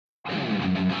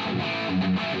Good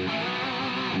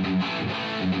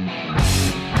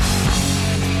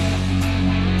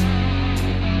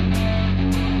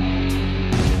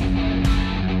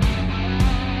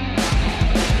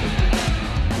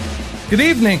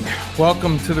evening.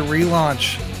 Welcome to the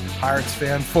relaunch Pirates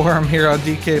Fan Forum here on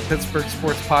DK Pittsburgh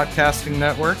Sports Podcasting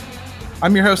Network.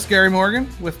 I'm your host, Gary Morgan.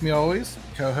 With me always,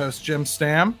 co-host Jim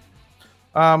Stamm.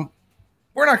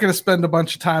 We're not going to spend a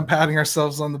bunch of time patting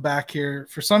ourselves on the back here.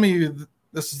 For some of you,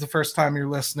 this is the first time you're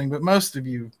listening, but most of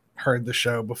you heard the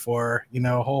show before,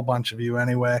 a whole bunch of you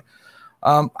anyway.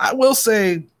 I will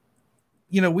say,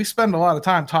 we spend a lot of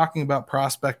time talking about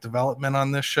prospect development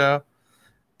on this show,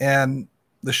 and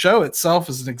the show itself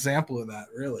is an example of that,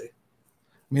 really.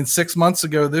 I mean, 6 months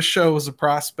ago, this show was a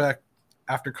prospect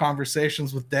after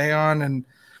conversations with Dayon, and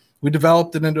we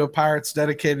developed it into a Pirates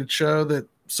dedicated show that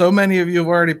so many of you have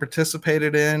already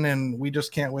participated in, and we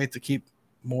just can't wait to keep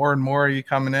more and more of you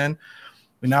coming in.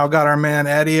 We now got our man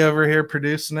Eddie over here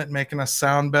producing it, making us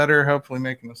sound better, hopefully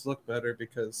making us look better,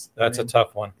 because that's a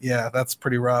tough one. Yeah, that's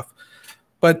pretty rough.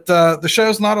 But the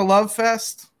show's not a love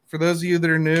fest. For those of you that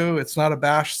are new, it's not a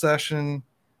bash session.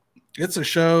 It's a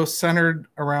show centered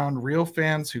around real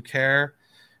fans who care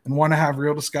and want to have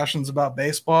real discussions about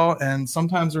baseball. And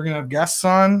sometimes we're going to have guests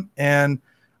on, and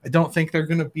I don't think they're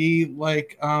going to be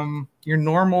like your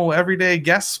normal everyday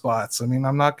guest spots. I mean,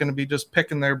 I'm not going to be just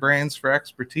picking their brains for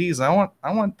expertise. I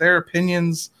want their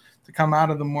opinions to come out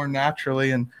of them more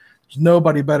naturally. And there's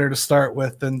nobody better to start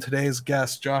with than today's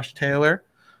guest, Josh Taylor.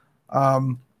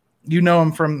 You know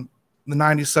him from the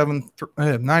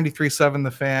 93.7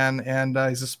 The Fan, and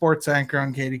he's a sports anchor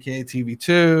on KDK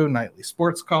TV2, nightly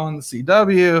sports call on the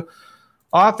CW,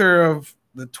 author of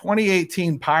the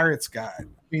 2018 Pirates Guide. I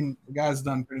mean, the guy's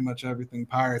done pretty much everything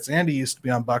Pirates, and he used to be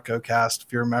on Bucko Cast,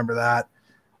 if you remember that.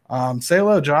 Say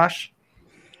hello, Josh.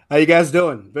 How you guys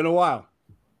doing? Been a while.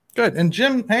 Good. And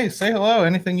Jim, hey, say hello.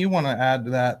 Anything you want to add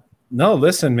to that? No,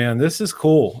 listen, man, this is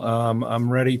cool.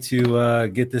 I'm ready to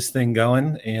get this thing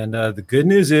going. And the good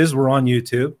news is we're on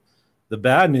YouTube. The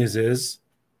bad news is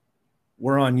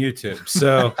we're on YouTube.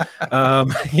 So,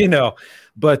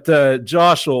 but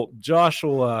Josh will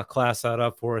class that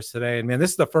up for us today. And man,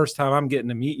 this is the first time I'm getting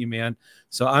to meet you, man.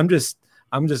 So I'm just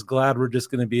glad we're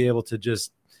just going to be able to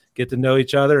just get to know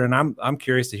each other. And I'm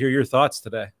curious to hear your thoughts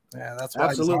today. Yeah, that's why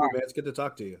absolutely, man. It's good to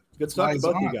talk to you. Good to talk to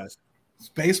both of you guys.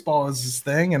 Baseball is his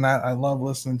thing, and I love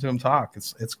listening to him talk.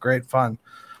 It's great fun.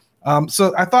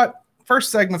 So I thought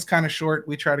first segment's kind of short.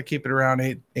 We try to keep it around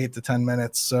 8 to 10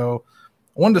 minutes. So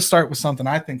I wanted to start with something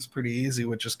I think is pretty easy,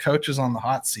 which is coaches on the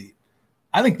hot seat.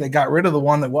 I think they got rid of the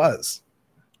one that was.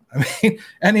 I mean,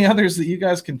 any others that you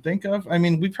guys can think of? I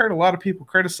mean, we've heard a lot of people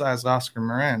criticize Oscar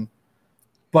Marin,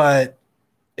 but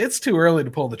it's too early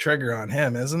to pull the trigger on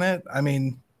him, isn't it? I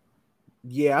mean,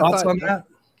 yeah, thoughts on that?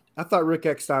 I thought Rick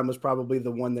Eckstein was probably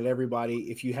the one that everybody,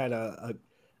 if you had a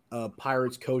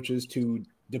Pirates coaches to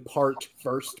depart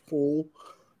first pool,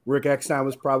 Rick Eckstein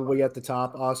was probably at the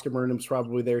top. Oscar Marin was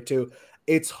probably there too.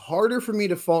 It's harder for me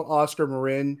to fault Oscar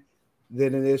Marin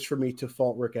than it is for me to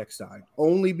fault Rick Eckstein,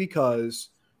 only because,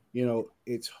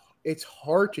 it's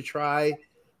hard to try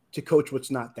to coach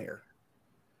what's not there.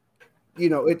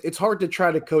 It's hard to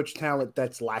try to coach talent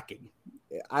that's lacking.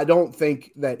 I don't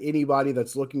think that anybody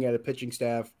that's looking at a pitching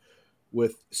staff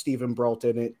with Stephen Brault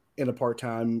in it in a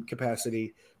part-time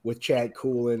capacity, with Chad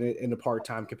Kuhl in it in a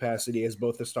part-time capacity as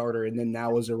both a starter and then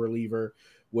now as a reliever,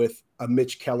 with a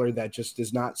Mitch Keller that just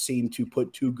does not seem to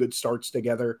put two good starts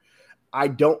together. I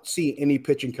don't see any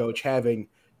pitching coach having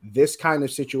this kind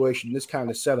of situation, this kind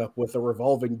of setup with a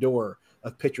revolving door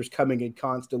of pitchers coming in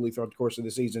constantly throughout the course of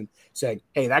the season saying,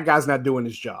 hey, that guy's not doing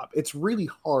his job. It's really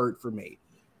hard for me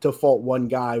to fault one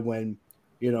guy when,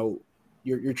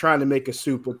 you're trying to make a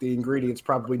soup with the ingredients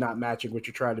probably not matching what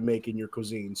you're trying to make in your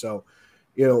cuisine. So,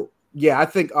 I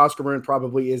think Oscar Marin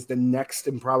probably is the next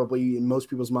and probably in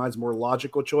most people's minds more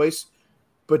logical choice,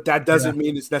 but that doesn't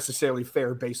mean it's necessarily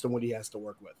fair based on what he has to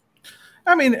work with.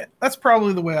 I mean, that's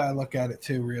probably the way I look at it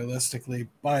too, realistically.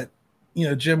 But,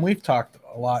 Jim, we've talked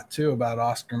a lot too about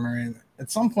Oscar Marin. At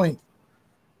some point,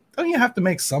 don't you have to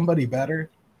make somebody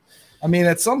better? I mean,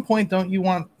 at some point, don't you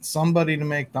want somebody to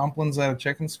make dumplings out of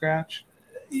chicken scratch?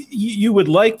 You would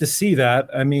like to see that.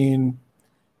 I mean,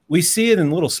 we see it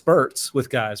in little spurts with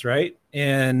guys, right?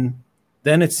 And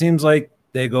then it seems like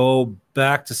they go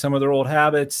back to some of their old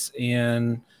habits,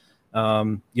 and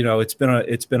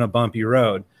it's been a bumpy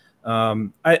road.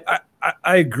 I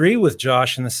agree with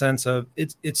Josh in the sense of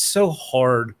it's so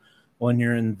hard when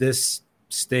you're in this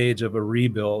stage of a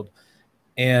rebuild,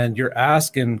 and you're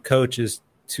asking coaches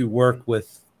to work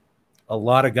with a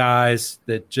lot of guys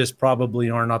that just probably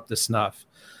aren't up to snuff.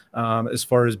 as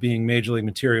far as being major league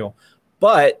material.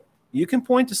 But you can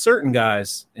point to certain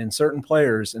guys and certain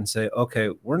players and say, okay,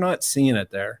 we're not seeing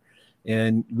it there.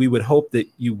 And we would hope that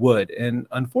you would. And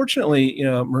unfortunately,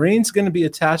 Marine's going to be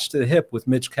attached to the hip with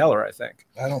Mitch Keller, I think.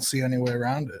 I don't see any way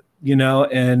around it.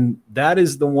 And that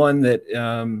is the one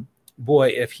that, boy,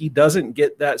 if he doesn't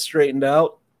get that straightened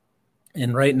out,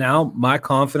 and right now my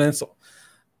confidence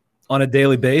on a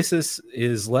daily basis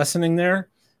is lessening there,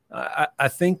 I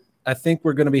think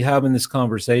we're going to be having this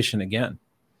conversation again.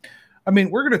 I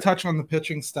mean, we're going to touch on the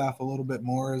pitching staff a little bit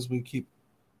more as we keep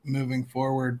moving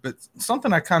forward, but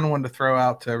something I kind of wanted to throw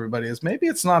out to everybody is maybe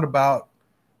it's not about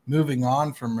moving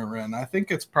on from Marin. I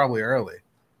think it's probably early.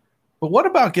 But what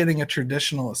about getting a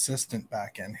traditional assistant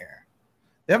back in here?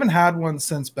 They haven't had one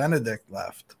since Benedict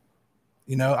left.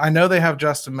 I know they have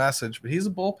Justin Message, but he's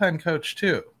a bullpen coach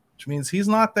too, which means he's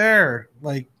not there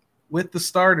like with the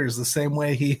starters the same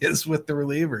way he is with the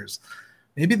relievers.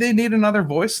 Maybe they need another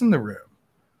voice in the room.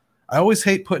 I always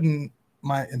hate putting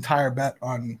my entire bet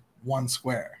on one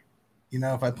square.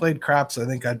 If I played craps, I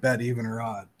think I'd bet even or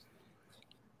odd.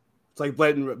 It's like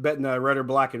betting red or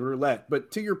black in roulette.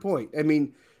 But to your point, I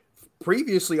mean,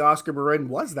 previously Oscar Marin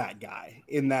was that guy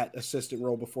in that assistant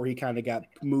role before he kind of got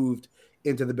moved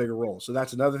into the bigger role. So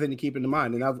that's another thing to keep in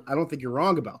mind. And I don't think you're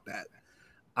wrong about that.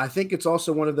 I think it's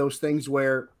also one of those things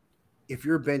where if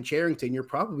you're Ben Cherington, you're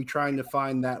probably trying to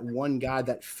find that one guy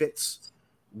that fits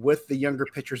with the younger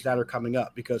pitchers that are coming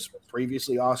up, because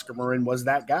previously Oscar Marin was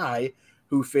that guy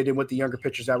who fit in with the younger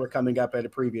pitchers that were coming up at a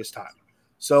previous time.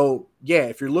 So, yeah,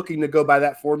 if you're looking to go by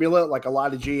that formula, like a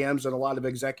lot of GMs and a lot of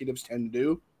executives tend to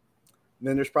do,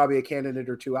 then there's probably a candidate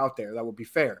or two out there that would be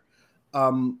fair.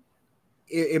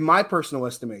 In my personal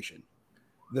estimation,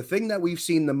 the thing that we've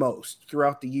seen the most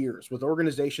throughout the years with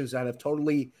organizations that have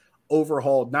totally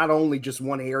overhauled not only just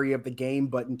one area of the game,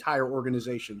 but entire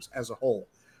organizations as a whole,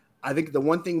 I think the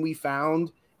one thing we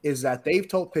found is that they've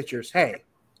told pitchers, hey,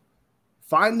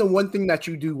 find the one thing that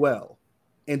you do well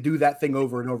and do that thing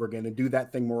over and over again and do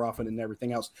that thing more often than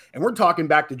everything else. And we're talking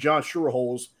back to John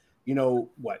Schuerholz,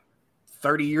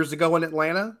 30 years ago in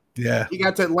Atlanta? Yeah. He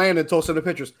got to Atlanta and told some of the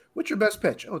pitchers, what's your best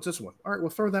pitch? Oh, it's this one. All right,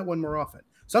 we'll throw that one more often.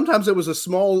 Sometimes it was a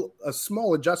small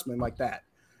adjustment like that.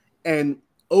 And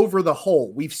over the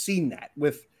whole, we've seen that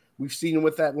we've seen it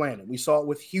with Atlanta. We saw it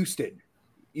with Houston,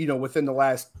 within the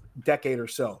last decade or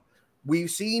so. We've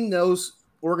seen those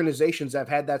organizations that have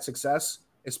had that success,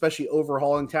 especially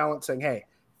overhauling talent, saying, hey,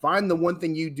 find the one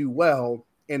thing you do well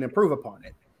and improve upon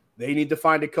it. They need to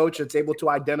find a coach that's able to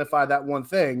identify that one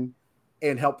thing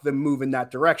and help them move in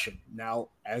that direction. Now,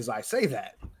 as I say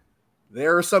that,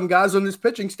 there are some guys on this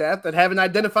pitching staff that haven't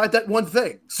identified that one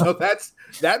thing. So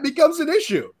that becomes an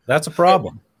issue. That's a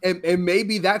problem. And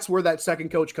maybe that's where that second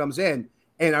coach comes in.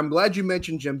 And I'm glad you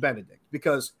mentioned Jim Benedict,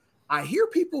 because I hear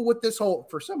people with this whole,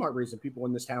 for some odd reason, people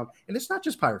in this town, and it's not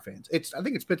just Pirate fans. I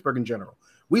think it's Pittsburgh in general.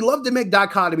 We love to make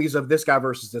dichotomies of this guy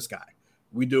versus this guy.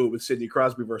 We do it with Sidney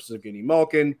Crosby versus Evgeny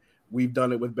Malkin. We've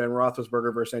done it with Ben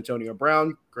Roethlisberger versus Antonio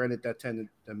Brown. Granted, that tended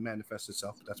to manifest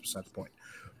itself, but that's beside the point.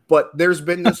 But there's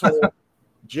been this whole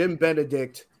Jim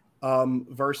Benedict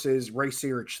versus Ray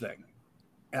Searich thing,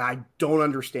 and I don't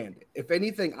understand it. If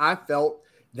anything, I felt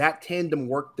that tandem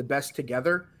worked the best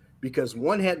together because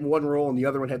one had one role and the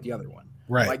other one had the other one.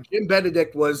 Right. Like Jim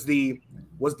Benedict was the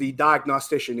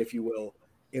diagnostician, if you will,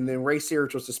 and then Ray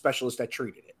Searich was the specialist that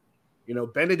treated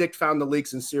it. Benedict found the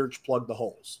leaks and Searich plugged the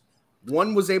holes.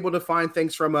 One was able to find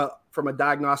things from a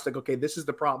diagnostic, okay, this is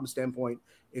the problem standpoint,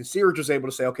 and Searich was able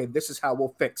to say, okay, this is how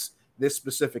we'll fix this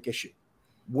specific issue.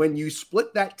 When you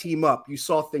split that team up, you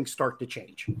saw things start to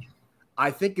change.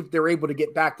 I think if they're able to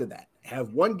get back to that,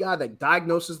 have one guy that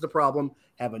diagnoses the problem,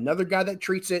 have another guy that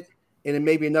treats it, and then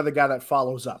maybe another guy that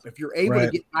follows up. If you're able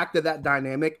to get back to that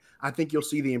dynamic, I think you'll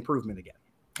see the improvement again.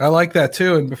 I like that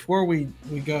too. And before we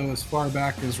go as far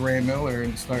back as Ray Miller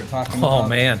and start talking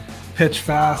about pitch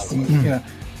fast, and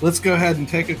let's go ahead and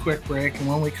take a quick break. And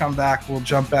when we come back, we'll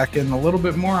jump back in a little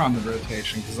bit more on the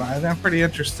rotation because I'm pretty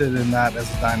interested in that as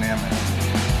a dynamic.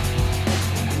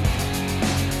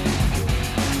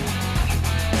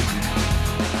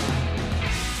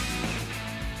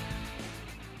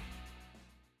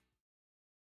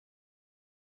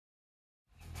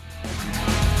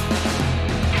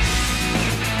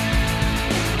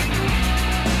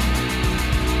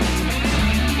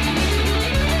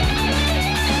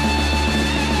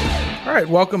 All right,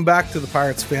 welcome back to the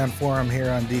Pirates Fan Forum here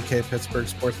on DK Pittsburgh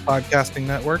Sports Podcasting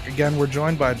Network. Again, we're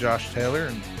joined by Josh Taylor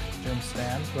and Jim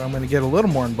Stamm, who I'm going to get a little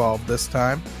more involved this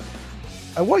time.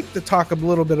 I'd like to talk a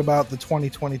little bit about the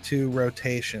 2022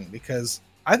 rotation because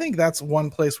I think that's one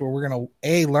place where we're going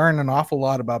to, learn an awful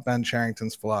lot about Ben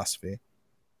Cherington's philosophy,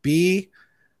 B,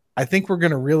 I think we're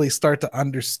going to really start to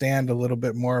understand a little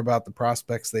bit more about the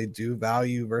prospects they do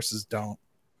value versus don't.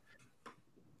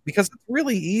 Because it's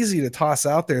really easy to toss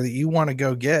out there that you want to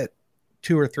go get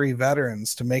 2 or 3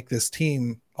 veterans to make this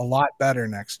team a lot better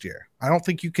next year. I don't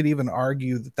think you could even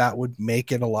argue that that would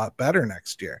make it a lot better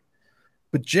next year.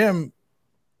 But Jim,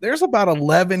 there's about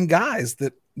 11 guys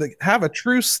that have a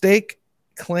true stake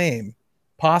claim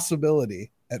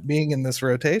possibility at being in this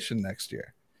rotation next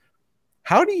year.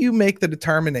 How do you make the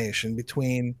determination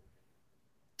between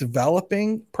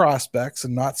developing prospects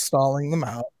and not stalling them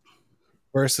out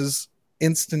versus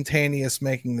instantaneous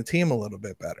making the team a little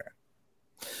bit better?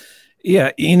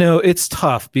 Yeah, it's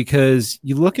tough because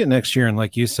you look at next year and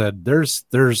like you said,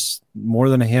 there's more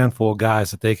than a handful of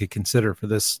guys that they could consider for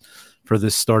this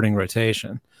starting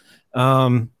rotation.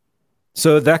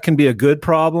 So that can be a good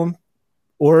problem,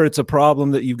 or it's a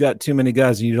problem that you've got too many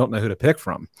guys and you don't know who to pick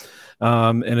from.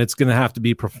 And it's going to have to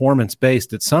be performance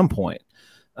based at some point.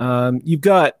 They're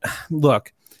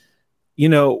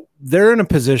in a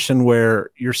position where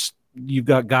you've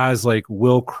got guys like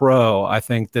Will Crow, I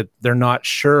think, that they're not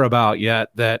sure about yet,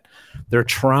 that they're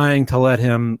trying to let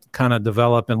him kind of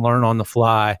develop and learn on the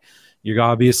fly. You're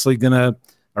obviously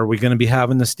are we going to be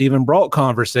having the Steven Brault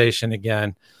conversation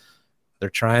again? They're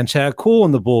trying Chad Kuhl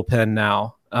in the bullpen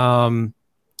now.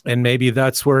 And maybe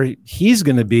that's where he's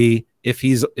going to be if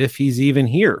he's even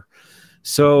here.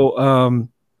 So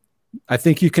I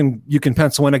think you can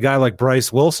pencil in a guy like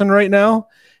Bryce Wilson right now.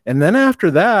 And then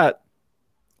after that,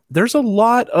 there's a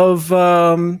lot of,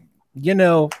 I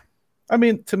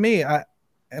mean, to me,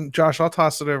 and Josh, I'll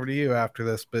toss it over to you after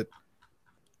this, but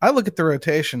I look at the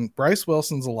rotation. Bryce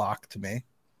Wilson's a lock to me.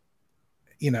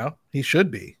 He should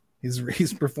be.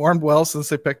 He's performed well since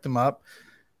they picked him up.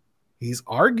 He's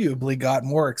arguably got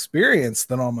more experience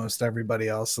than almost everybody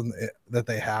else that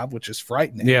they have, which is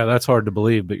frightening. Yeah, that's hard to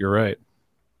believe, but you're right.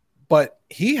 But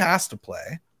he has to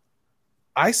play.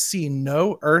 I see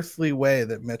no earthly way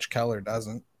that Mitch Keller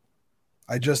doesn't.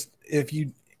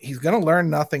 He's going to learn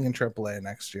nothing in AAA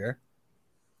next year.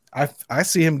 I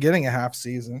see him getting a half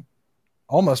season,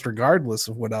 almost regardless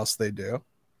of what else they do.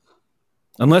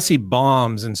 Unless he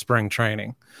bombs in spring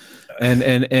training.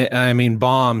 And I mean,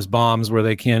 bombs where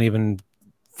they can't even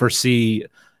foresee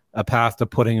a path to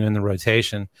putting him in the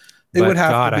rotation. It would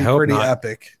have to be pretty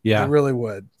epic. Yeah. It really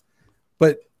would.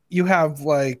 But you have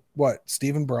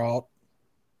Steven Brault.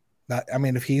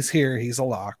 If he's here, he's a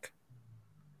lock.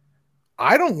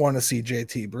 I don't want to see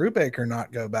JT Brubaker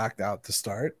not go back out to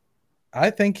start. I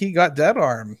think he got dead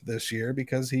arm this year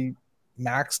because he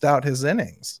maxed out his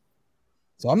innings.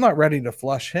 So I'm not ready to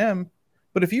flush him.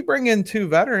 But if you bring in 2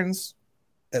 veterans,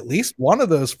 at least one of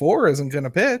those 4 isn't going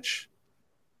to pitch.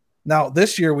 Now,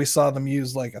 this year we saw them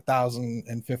use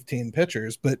 1,015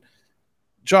 pitchers. But,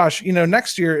 Josh,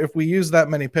 next year, if we use that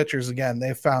many pitchers again,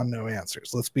 they've found no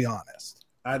answers. Let's be honest.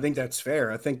 I think that's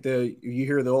fair. I think you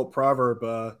hear the old proverb,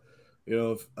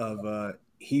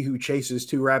 he who chases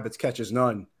 2 rabbits catches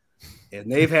none.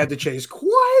 And they've had to chase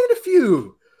quite a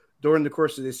few during the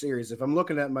course of this series. If I'm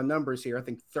looking at my numbers here, I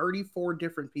think 34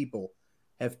 different people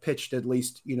have pitched at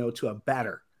least, to a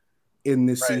batter in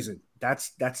this season.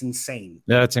 That's insane.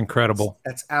 That's incredible.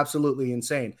 That's absolutely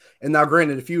insane. And now,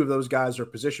 granted, a few of those guys are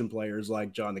position players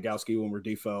like John Nagowski, Wilmer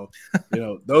Defoe.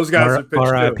 Those guys have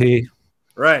pitched RIP.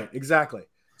 Right, exactly.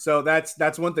 So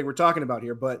that's one thing we're talking about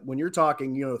here. But when you're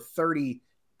talking, 30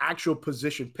 actual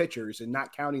position pitchers and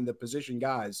not counting the position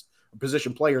guys,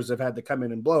 position players that have had to come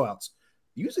in blowouts,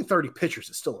 using 30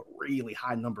 pitchers is still a really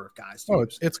high number of guys.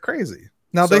 It's crazy.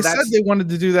 Now, they said they wanted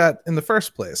to do that in the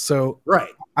first place. So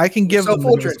I can give them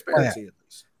full transparency at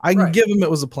least. I can give them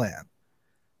it was a plan.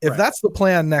 If that's the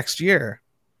plan next year,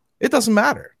 it doesn't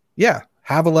matter. Yeah,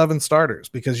 have 11 starters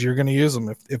because you're going to use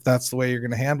them if that's the way you're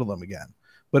going to handle them again.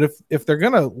 But if they're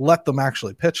going to let them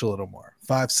actually pitch a little more,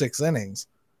 5-6 innings,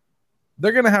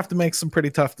 they're going to have to make some pretty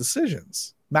tough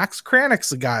decisions. Max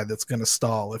Kranick's a guy that's going to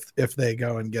stall if they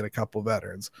go and get a couple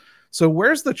veterans. So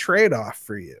where's the trade-off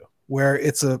for you where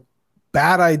it's a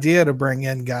bad idea to bring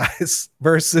in guys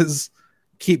versus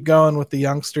keep going with the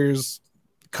youngsters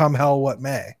come hell what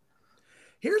may?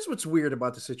 Here's what's weird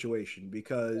about the situation,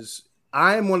 because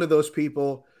I am one of those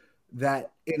people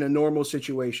that in a normal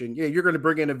situation, you're going to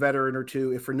bring in a veteran or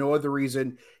 2. If for no other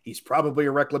reason, he's probably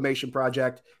a reclamation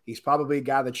project. He's probably a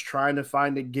guy that's trying to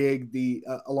find a gig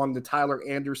along the Tyler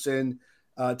Anderson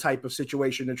type of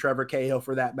situation, and Trevor Cahill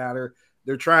for that matter.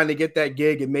 They're trying to get that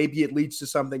gig, and maybe it leads to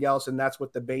something else, and that's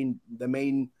what the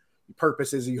main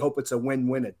purpose is. You hope it's a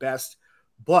win-win at best.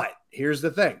 But here's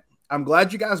the thing. I'm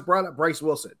glad you guys brought up Bryce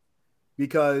Wilson,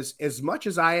 because as much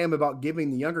as I am about giving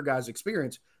the younger guys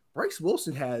experience, Bryce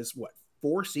Wilson has,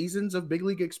 4 seasons of big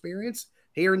league experience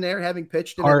here and there, having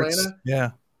pitched in Hearts, Atlanta. yeah.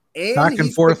 And Back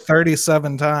and forth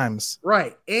 37 times.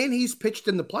 Right. And he's pitched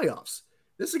in the playoffs.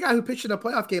 This is a guy who pitched in a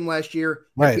playoff game last year.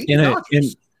 Right. Beat the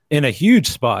Dodgers. In a huge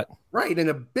spot. Right. In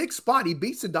a big spot. He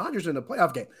beats the Dodgers in a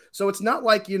playoff game. So it's not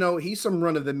like, he's some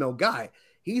run-of-the-mill guy.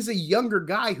 He's a younger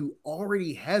guy who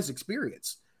already has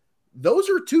experience. Those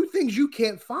are 2 things you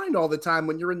can't find all the time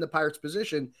when you're in the Pirates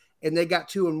position, and they got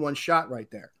 2 in 1 shot right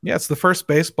there. Yeah, it's the first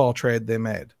baseball trade they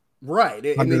made. Right.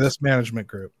 Under this management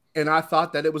group. And I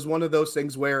thought that it was one of those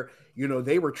things where,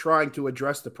 they were trying to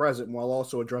address the present while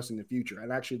also addressing the future.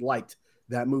 And I actually liked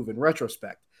that move in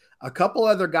retrospect. A couple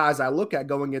other guys I look at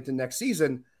going into next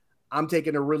season, I'm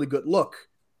taking a really good look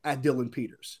at Dylan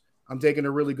Peters. I'm taking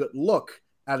a really good look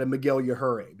at a Miguel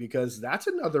Yajure, because that's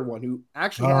another one who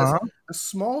actually has a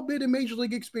small bit of major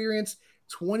league experience,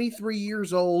 23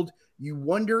 years old. You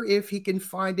wonder if he can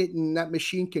find it and that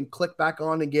machine can click back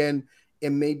on again,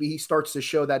 and maybe he starts to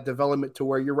show that development to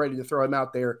where you're ready to throw him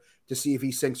out there to see if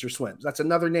he sinks or swims. That's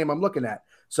another name I'm looking at.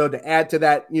 So to add to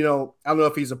that, I don't know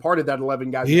if he's a part of that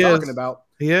 11 guys we're talking about.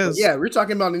 He is. But yeah, we're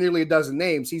talking about nearly a dozen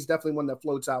names. He's definitely one that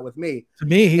floats out with me. To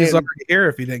me, he's already here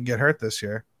if he didn't get hurt this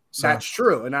year. So. That's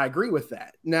true, and I agree with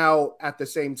that. Now, at the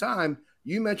same time,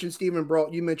 you mentioned Stephen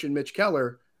Brault, you mentioned Mitch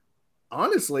Keller.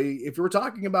 Honestly, if you were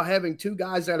talking about having 2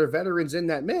 guys that are veterans in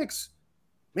that mix,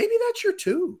 maybe that's your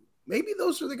 2. Maybe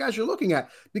those are the guys you're looking at,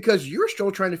 because you're still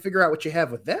trying to figure out what you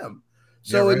have with them.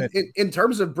 So yeah, right. in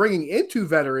terms of bringing in 2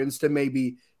 veterans to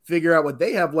maybe figure out what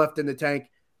they have left in the tank,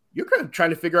 you're kind of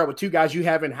trying to figure out what 2 guys you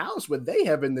have in-house, what they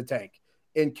have in the tank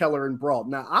in Keller and Brault.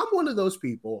 Now, I'm one of those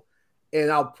people, and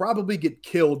I'll probably get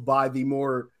killed by the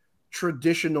more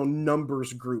traditional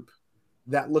numbers group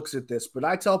that looks at this. But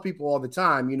I tell people all the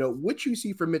time, what you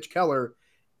see from Mitch Keller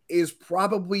is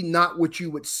probably not what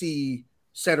you would see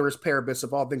ceteris paribus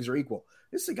if all things are equal.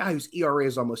 This is a guy whose ERA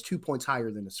is almost 2 points higher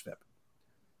than his FIP.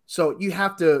 So you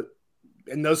have to,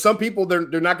 and those some people, they're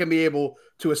not going to be able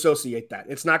to associate that.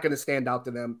 It's not going to stand out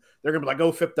to them. They're going to be like,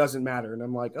 oh, FIP doesn't matter. And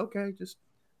I'm like, okay, just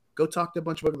go talk to a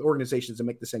bunch of other organizations and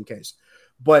make the same case.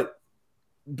 But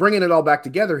bringing it all back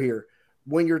together here,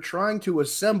 when you're trying to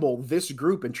assemble this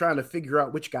group and trying to figure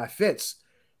out which guy fits,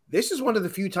 this is one of the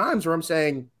few times where I'm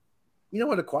saying, you know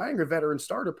what, acquiring a veteran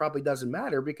starter probably doesn't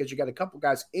matter, because you got a couple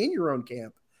guys in your own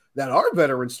camp that are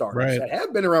veteran starters that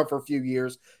have been around for a few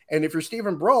years. And if you're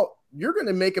Stephen Brault, you're going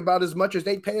to make about as much as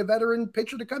they'd pay a veteran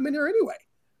pitcher to come in here anyway.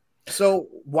 So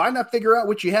why not figure out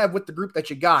what you have with the group that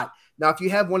you got? Now, if you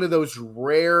have one of those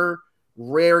rare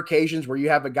occasions where you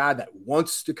have a guy that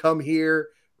wants to come here,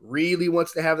 really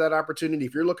wants to have that opportunity,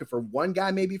 if you're looking for one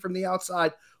guy maybe from the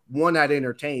outside, one I'd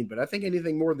entertain. But I think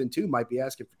anything more than 2 might be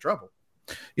asking for trouble.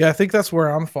 Yeah, I think that's where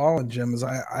I'm falling, Jim, is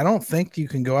I don't think you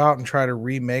can go out and try to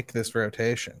remake this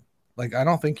rotation. Like, I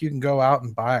don't think you can go out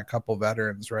and buy a couple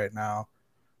veterans right now.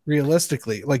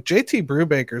 Realistically, like JT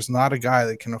Brubaker's not a guy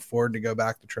that can afford to go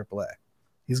back to AAA.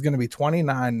 He's going to be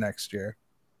 29 next year.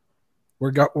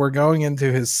 We're going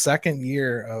into his 2nd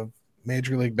year of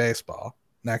Major League Baseball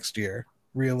next year,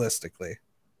 realistically.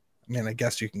 I mean, I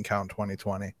guess you can count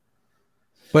 2020.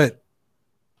 But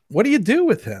what do you do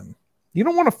with him? You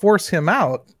don't want to force him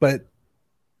out, but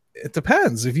it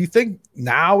depends. If you think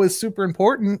now is super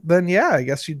important, then yeah, I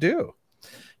guess you do.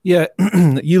 Yeah,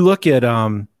 you look at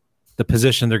the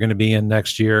position they're going to be in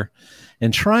next year,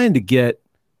 and trying to get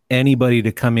anybody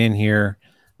to come in here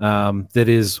that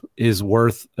is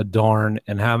worth a darn,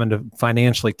 and having to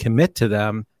financially commit to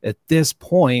them at this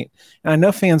point. And I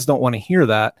know fans don't want to hear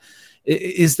that.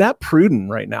 Is that prudent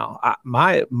right now?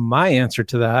 My answer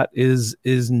to that is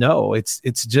no.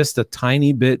 It's just a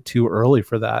tiny bit too early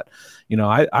for that.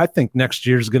 I think next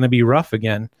year's going to be rough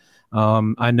again.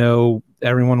 I know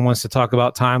everyone wants to talk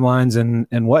about timelines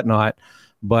and whatnot,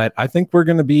 but I think we're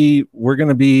going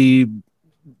to be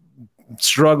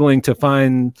struggling to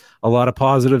find a lot of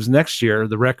positives next year.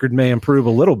 The record may improve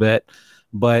a little bit,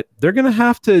 but they're going to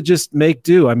have to just make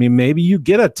do. I mean, maybe you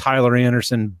get a Tyler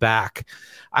Anderson back.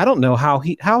 I don't know how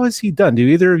has he done. Do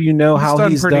either of you know how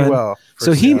he's done? Well,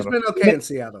 so he's been okay in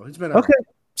Seattle. He's been okay.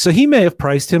 So he may have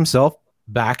priced himself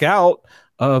back out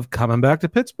of coming back to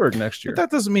Pittsburgh next year. But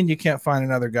that doesn't mean you can't find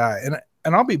another guy.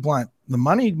 And I'll be blunt. The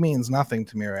money means nothing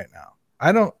to me right now.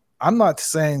 I'm not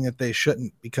saying that they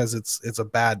shouldn't, because it's a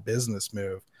bad business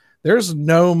move. There's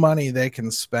no money they can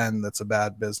spend that's a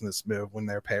bad business move when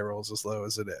their payroll's as low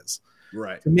as it is.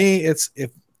 Right. To me, it's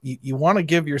if you want to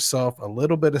give yourself a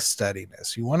little bit of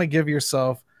steadiness, you want to give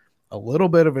yourself a little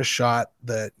bit of a shot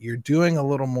that you're doing a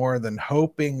little more than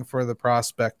hoping for the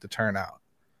prospect to turn out.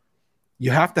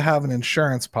 You have to have an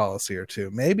insurance policy or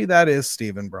two. Maybe that is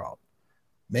Stephen Brault.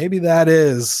 Maybe that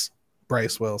is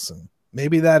Bryce Wilson.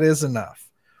 Maybe that is enough.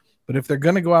 But if they're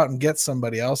going to go out and get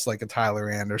somebody else like a Tyler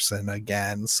Anderson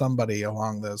again, somebody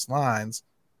along those lines,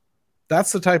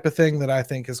 that's the type of thing that I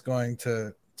think is going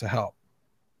to help.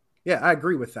 Yeah, I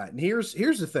agree with that. And here's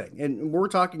the thing. And we're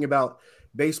talking about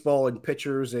baseball and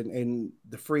pitchers and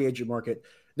the free agent market.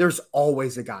 There's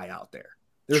always a guy out there.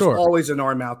 There's always an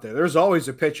arm out there. There's always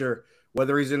a pitcher,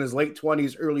 whether he's in his late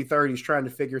 20s, early 30s, trying to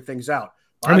figure things out.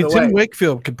 By Tim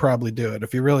Wakefield could probably do it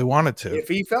if he really wanted to. If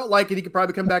he felt like it, he could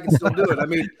probably come back and still do it.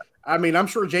 I mean, I'm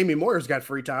sure Jamie Moyer's got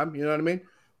free time. You know what I mean?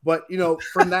 But,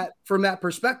 from that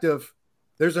perspective,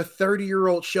 there's a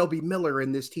 30-year-old Shelby Miller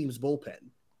in this team's bullpen.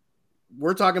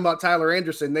 We're talking about Tyler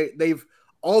Anderson. They've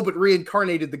all but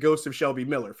reincarnated the ghost of Shelby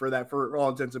Miller for all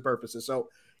intents and purposes. So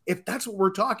if that's what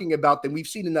we're talking about, then we've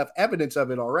seen enough evidence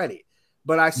of it already.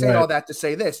 But I say all that to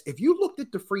say this. If you looked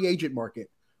at the free agent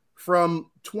market from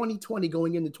 2020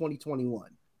 going into 2021,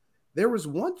 there was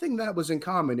one thing that was in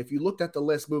common. If you looked at the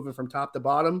list moving from top to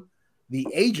bottom, the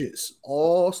ages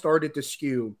all started to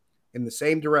skew in the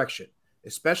same direction,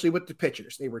 especially with the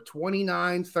pitchers. They were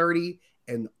 29, 30,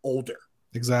 and older.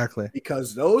 Exactly.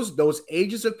 Because those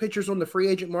ages of pitchers on the free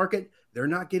agent market, they're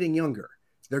not getting younger.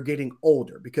 They're getting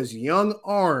older because young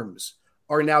arms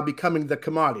are now becoming the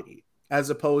commodity as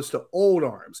opposed to old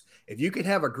arms. If you can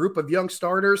have a group of young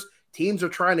starters, teams are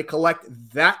trying to collect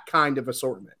that kind of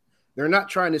assortment. They're not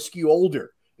trying to skew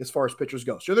older as far as pitchers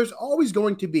go. So there's always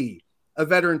going to be a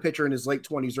veteran pitcher in his late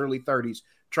 20s, early 30s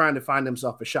trying to find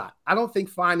himself a shot. I don't think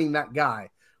finding that guy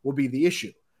will be the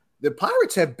issue. The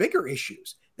Pirates have bigger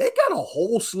issues. They got a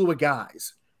whole slew of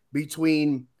guys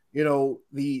between,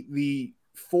 the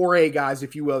 4A guys,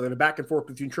 if you will, that are back and forth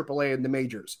between AAA and the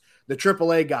majors. The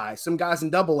AAA guys, some guys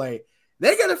in AA.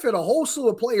 They got to fit a whole slew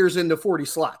of players into 40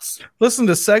 slots. Listen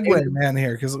to Segway Man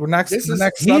here, because the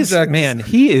next subject. Man,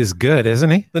 he is good, isn't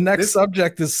he? The next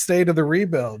subject is state of the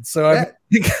rebuild. So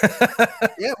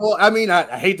yeah, well,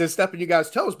 I hate to step on you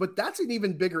guys' toes, but that's an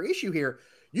even bigger issue here.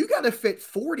 You got to fit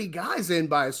 40 guys in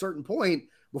by a certain point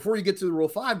before you get to the Rule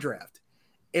 5 draft.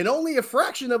 And only a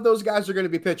fraction of those guys are going to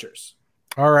be pitchers.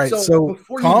 All right, so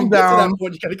calm down. You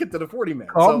got to get to the 40 man.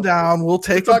 Calm down. We'll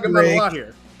take a break. About a lot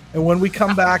here. And when we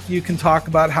come back, you can talk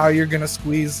about how you're going to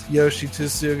squeeze Yoshi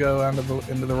Tsutsugo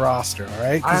into the roster, all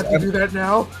right? I have to do that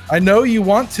now? I know you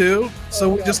want to, so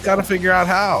we just got to figure out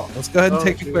how. Let's go ahead and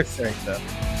take a quick break, though.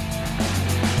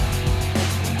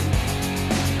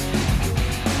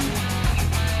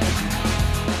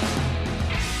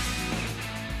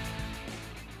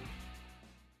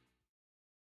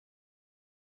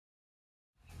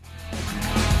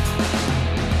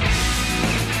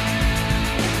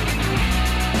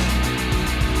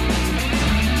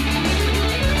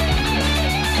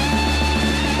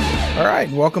 All right,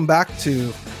 and welcome back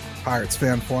to Pirates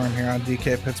Fan Forum here on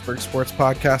DK Pittsburgh Sports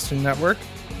Podcasting Network.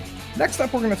 Next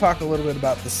up, we're going to talk a little bit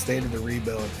about the state of the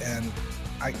rebuild, and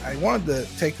I wanted to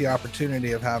take the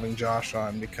opportunity of having Josh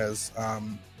on because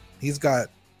he's got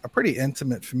a pretty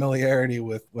intimate familiarity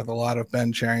with a lot of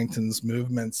Ben Cherington's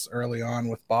movements early on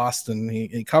with Boston.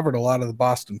 He covered a lot of the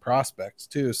Boston prospects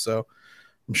too, so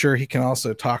I'm sure he can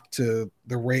also talk to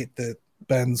the rate that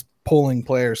Ben's pulling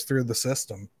players through the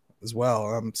system as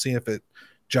well. See if it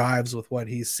jives with what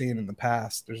he's seen in the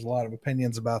past. There's a lot of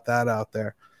opinions about that out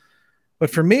there. But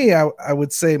for me, I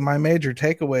would say my major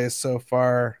takeaways so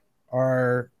far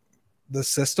are the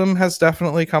system has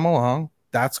definitely come along.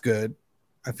 That's good.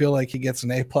 I feel like he gets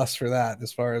an A+ for that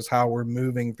as far as how we're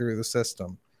moving through the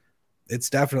system.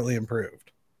 It's definitely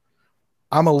improved.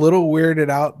 I'm a little weirded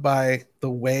out by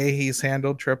the way he's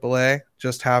handled AAA,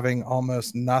 just having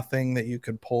almost nothing that you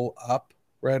could pull up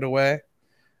right away.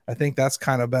 I think that's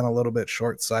kind of been a little bit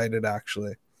short-sighted,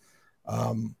 actually.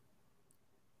 And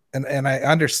I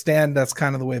understand that's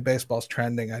kind of the way baseball's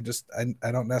trending. I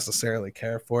don't necessarily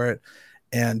care for it.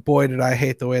 And boy, did I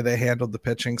hate the way they handled the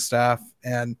pitching staff.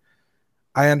 And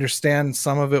I understand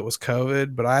some of it was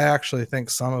COVID, but I actually think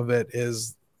some of it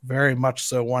is very much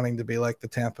so wanting to be like the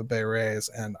Tampa Bay Rays.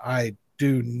 And I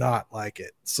do not like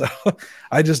it. So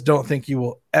I just don't think you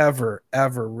will ever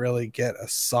really get a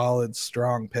solid,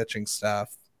 strong pitching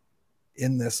staff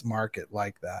in this market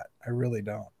like that. I really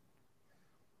don't.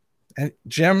 And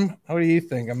Jim, what do you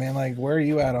think? I mean, like, where are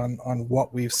you at on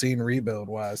what we've seen rebuild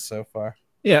wise so far?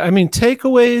 Yeah, I mean,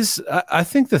 takeaways. I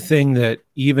think the thing that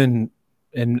even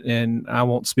and I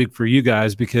won't speak for you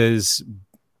guys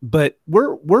but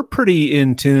we're pretty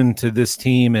in tune to this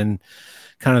team and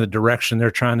kind of the direction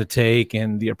they're trying to take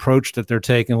and the approach that they're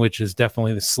taking, which is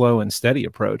definitely the slow and steady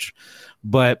approach.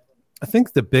 But I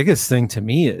think the biggest thing to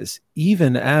me is,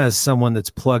 even as someone that's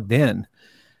plugged in,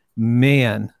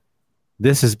 man,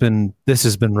 this has been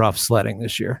rough sledding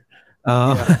this year.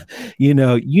 You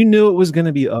knew it was going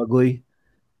to be ugly,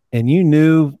 and you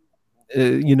knew,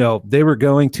 they were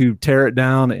going to tear it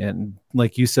down and,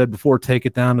 like you said before, take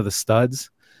it down to the studs.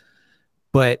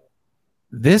 But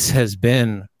this has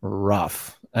been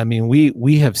rough. I mean,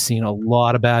 we have seen a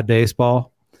lot of bad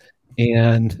baseball,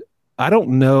 and I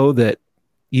don't know that,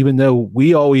 even though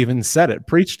we all even said it,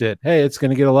 preached it, hey, it's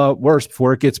going to get a lot worse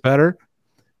before it gets better.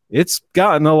 It's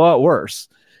gotten a lot worse.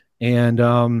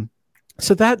 And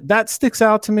so that sticks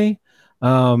out to me.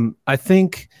 I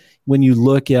think when you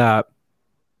look at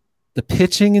the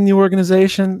pitching in the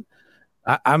organization,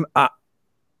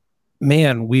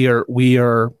 man, we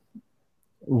are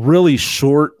really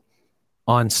short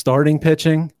on starting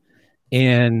pitching.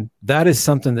 And that is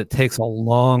something that takes a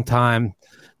long time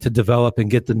to develop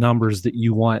and get the numbers that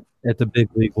you want at the big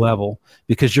league level,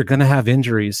 because you're going to have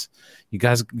injuries. You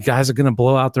guys are going to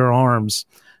blow out their arms.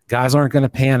 Guys aren't going to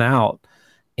pan out.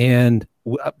 And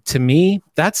to me,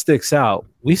 that sticks out.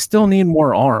 We still need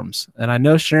more arms. And I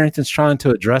know Sherrington's trying to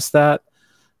address that,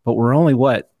 but we're only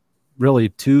really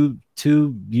two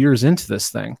years into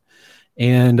this thing.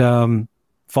 And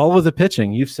follow the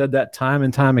pitching. You've said that time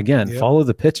and time again. Yep. Follow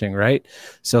the pitching, right?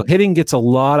 So hitting gets a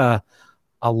lot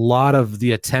of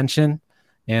the attention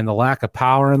and the lack of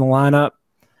power in the lineup,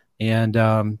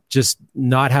 and just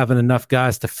not having enough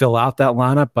guys to fill out that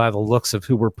lineup by the looks of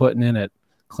who we're putting in at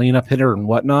cleanup hitter and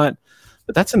whatnot.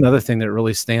 But that's another thing that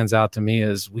really stands out to me,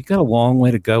 is we got a long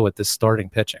way to go with this starting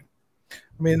pitching. I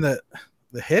mean, the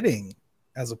hitting,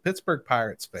 as a Pittsburgh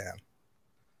Pirates fan,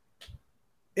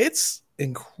 it's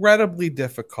incredibly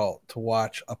difficult to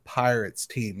watch a Pirates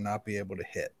team not be able to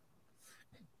hit.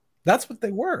 That's what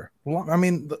they were. I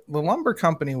mean, the lumber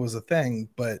company was a thing,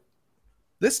 but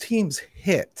this team's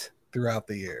hit throughout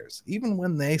the years. Even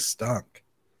when they stunk,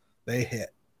 they hit.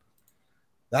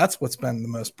 That's what's been the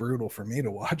most brutal for me to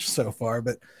watch so far.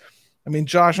 But I mean,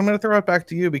 Josh, I'm going to throw it back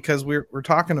to you, because we're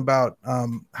talking about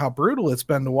how brutal it's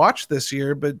been to watch this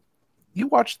year, but you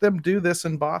watched them do this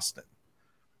in Boston.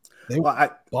 I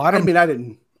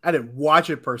didn't watch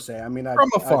it per se. I mean, from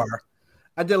afar.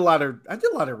 I did a lot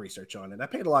of research on it. I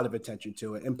paid a lot of attention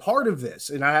to it. And part of this,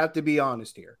 and I have to be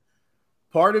honest here,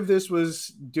 part of this was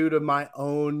due to my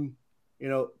own,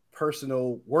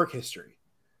 personal work history.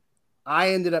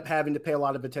 I ended up having to pay a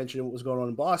lot of attention to what was going on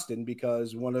in Boston,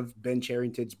 because one of Ben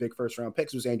Cherington's big first-round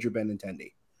picks was Andrew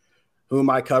Benintendi, whom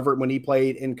I covered when he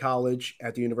played in college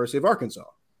at the University of Arkansas.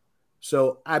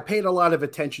 So I paid a lot of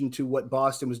attention to what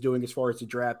Boston was doing as far as the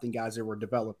draft and guys that were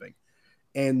developing.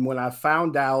 And when I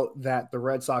found out that the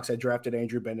Red Sox had drafted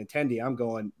Andrew Benintendi, I'm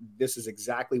going, this is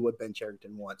exactly what Ben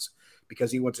Cherington wants,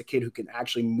 because he wants a kid who can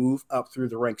actually move up through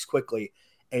the ranks quickly.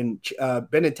 And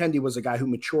Benintendi was a guy who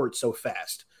matured so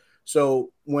fast.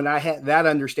 So when I had that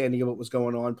understanding of what was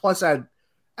going on, plus I'd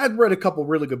read a couple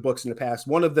really good books in the past,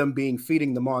 one of them being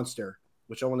Feeding the Monster,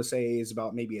 which I want to say is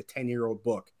about maybe a 10-year-old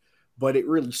book. But it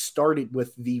really started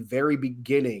with the very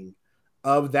beginning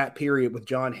of that period with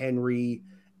John Henry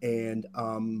and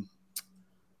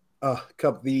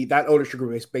that ownership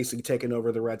group is basically taking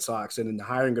over the Red Sox, and then the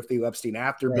hiring of Theo Epstein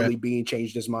after Billy Beane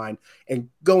changed his mind, and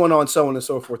going on so on and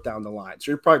so forth down the line.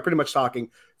 So you're probably pretty much talking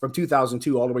from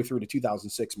 2002 all the way through to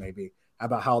 2006 maybe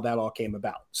about how that all came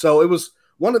about. So it was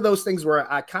one of those things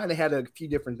where I kind of had a few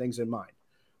different things in mind.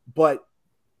 But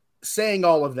saying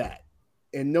all of that,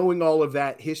 and knowing all of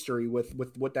that history with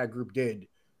what that group did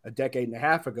a decade and a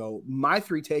half ago, my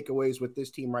three takeaways with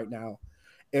this team right now,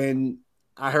 and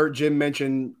I heard Jim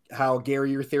mention how,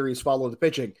 Gary, your theory is follow the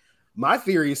pitching. My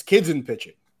theory is kids in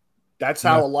pitching. That's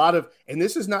how a lot of, and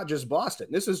this is not just Boston.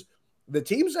 This is the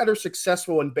teams that are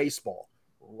successful in baseball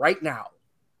right now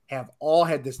have all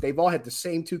had this. They've all had the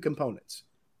same two components,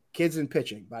 kids in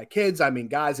pitching. By kids, I mean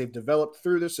guys they've developed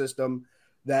through the system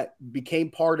that became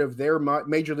part of their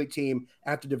major league team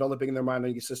after developing their minor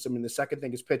league system. And the second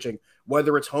thing is pitching,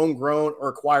 whether it's homegrown or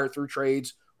acquired through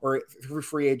trades or through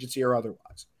free agency or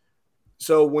otherwise.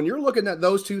 So when you're looking at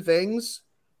those two things,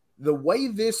 the way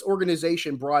this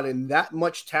organization brought in that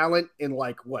much talent in a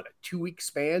 2-week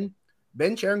span,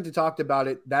 Ben Cherington talked about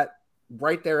it that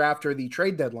right there after the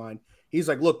trade deadline. He's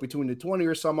like, look, between the 20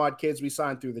 or some odd kids we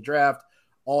signed through the draft,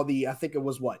 all the, I think it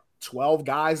was 12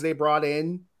 guys they brought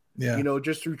in,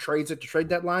 just through trades at the trade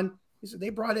deadline. He said they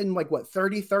brought in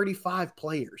 30, 35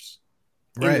 players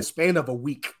in the span of a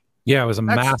week. Yeah, it was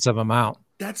massive amount.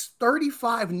 That's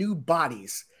 35 new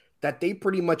bodies that they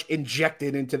pretty much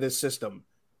injected into this system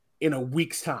in a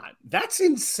week's time. That's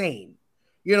insane.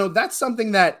 That's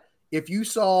something that if you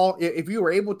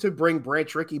were able to bring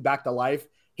Branch Rickey back to life,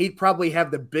 he'd probably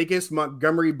have the biggest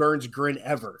Montgomery Burns grin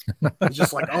ever. He's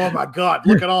just like, oh my God,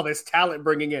 look at all this talent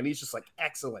bringing in. He's just like,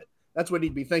 excellent. That's what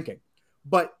he'd be thinking.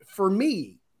 But for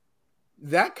me,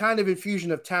 that kind of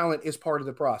infusion of talent is part of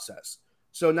the process.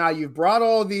 So now you've brought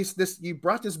you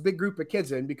brought this big group of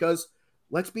kids in because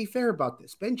let's be fair about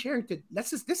this. Ben Cherington,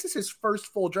 this is his first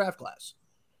full draft class.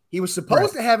 He was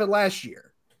supposed to have it last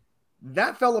year.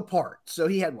 That fell apart. So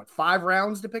he had 5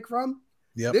 rounds to pick from?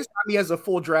 Yep. This time he has a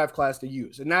full draft class to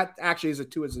use. And that actually is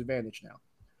to his advantage now.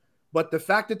 But the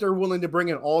fact that they're willing to bring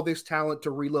in all this talent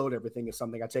to reload everything is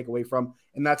something I take away from,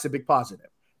 and that's a big positive.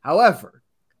 However,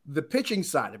 the pitching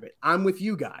side of it, I'm with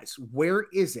you guys. Where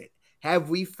is it? Have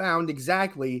we found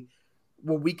exactly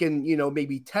what we can,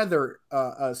 maybe tether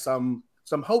some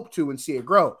hope to and see it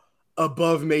grow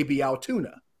above maybe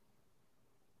Altoona?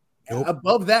 Nope.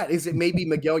 Above that, is it maybe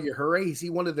Miguel Yajure? Is he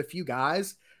one of the few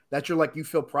guys that you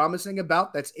feel promising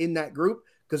about that's in that group?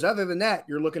 Because other than that,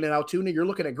 you're looking at Altoona, you're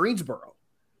looking at Greensboro.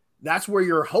 That's where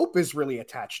your hope is really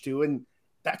attached to. And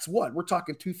that's what we're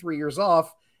talking 2-3 years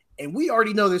off. And we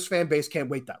already know this fan base can't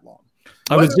wait that long.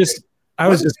 I was just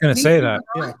going to say that.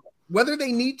 Not, whether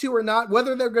they need to or not,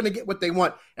 whether they're going to get what they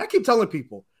want. And I keep telling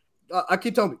people,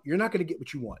 you're not going to get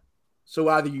what you want. So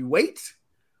either you wait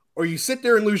or you sit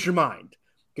there and lose your mind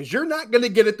because you're not going to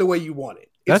get it the way you want it.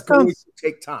 It's going to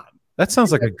take time. That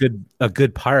sounds like a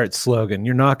good pirate slogan.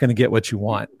 You're not going to get what you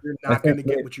want. You're not going to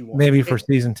get what you want. Maybe for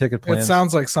season ticket plans. It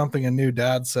sounds like something a new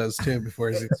dad says too before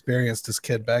he's experienced his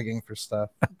kid begging for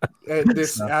stuff.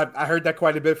 I heard that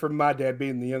quite a bit from my dad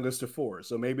being the youngest of 4.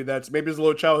 So maybe there's a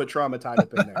little childhood trauma tied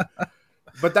up in there.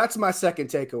 But that's my second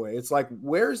takeaway. It's like,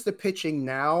 where's the pitching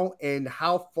now and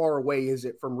how far away is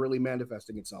it from really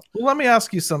manifesting itself? Well, let me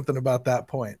ask you something about that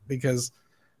point, because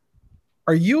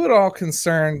are you at all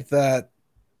concerned that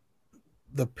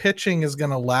the pitching is going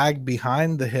to lag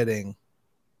behind the hitting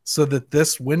so that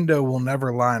this window will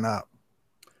never line up?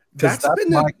 That's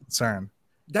been my concern.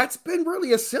 That's been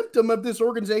really a symptom of this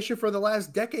organization for the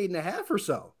last decade and a half or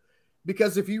so.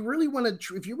 Because if you really want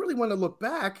to look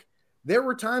back, there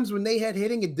were times when they had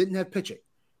hitting and didn't have pitching.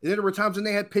 And there were times when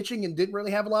they had pitching and didn't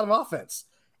really have a lot of offense.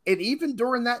 And even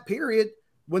during that period,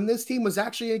 when this team was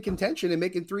actually in contention and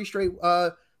making 3 straight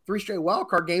wild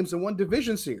card games in one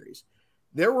division series,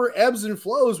 there were ebbs and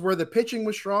flows where the pitching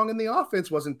was strong and the offense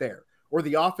wasn't there, or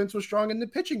the offense was strong and the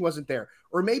pitching wasn't there,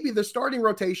 or maybe the starting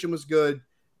rotation was good,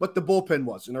 but the bullpen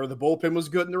wasn't, or the bullpen was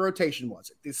good and the rotation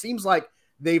wasn't. It seems like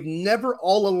they've never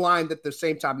all aligned at the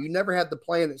same time. You never had the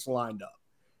planets lined up.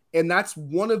 And that's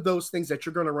one of those things that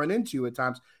you're going to run into at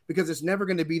times because it's never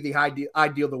going to be the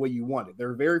ideal the way you want it. There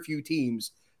are very few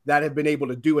teams that have been able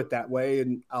to do it that way.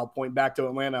 And I'll point back to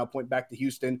Atlanta. I'll point back to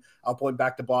Houston. I'll point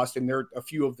back to Boston. There are a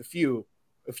few of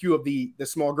the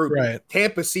small group. Right.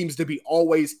 Tampa seems to be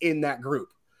always in that group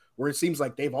where it seems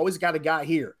like they've always got a guy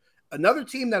here. Another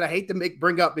team that I hate to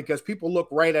bring up because people look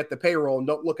right at the payroll and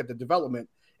don't look at the development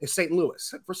is St.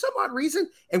 Louis. For some odd reason,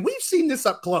 and we've seen this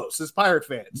up close as Pirate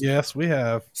fans. Yes, we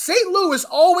have. St. Louis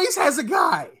always has a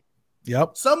guy.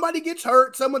 Yep. Somebody gets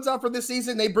hurt. Someone's out for this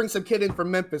season. They bring some kid in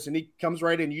from Memphis, and he comes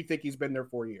right in. You think he's been there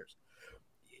 4 years.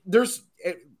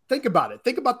 Think about it.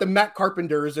 Think about the Matt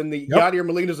Carpenters and the Yadier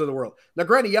Molinas of the world. Now,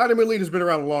 granted, Yadier Molina's been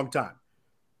around a long time.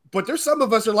 But there's some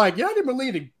of us are like, Yadier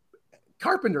Molina,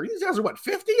 Carpenter, these guys are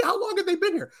 50? How long have they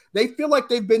been here? They feel like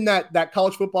they've been that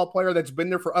college football player that's been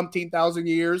there for umpteen thousand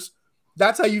years.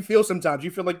 That's how you feel sometimes.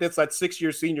 You feel like that's that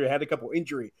 6-year senior, had a couple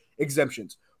injury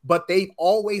exemptions. But they've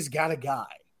always got a guy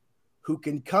who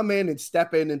can come in and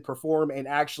step in and perform and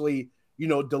actually,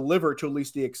 deliver to at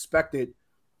least the expected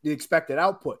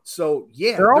output. So,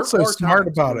 yeah. They're also smart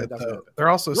about it, though. They're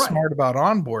also smart about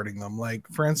onboarding them. Like,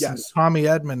 for instance, Tommy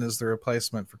Edman is the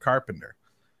replacement for Carpenter.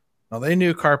 Now, they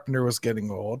knew Carpenter was getting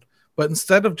old, but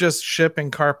instead of just shipping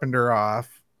Carpenter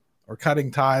off or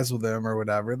cutting ties with him or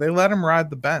whatever, they let him ride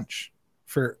the bench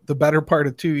for the better part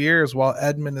of 2 years while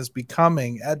Edman is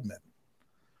becoming Edman.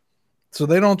 So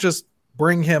they don't just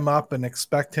bring him up and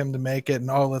expect him to make it and,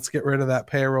 let's get rid of that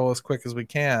payroll as quick as we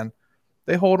can.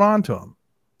 They hold on to him.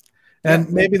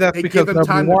 And maybe that's because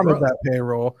nobody wanted that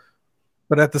payroll.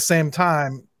 But at the same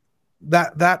time,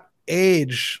 that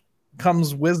age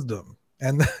comes wisdom.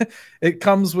 And it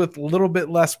comes with a little bit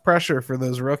less pressure for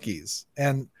those rookies.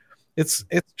 And it's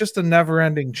just a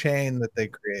never-ending chain that they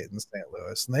create in St.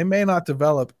 Louis. And they may not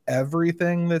develop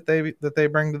everything that they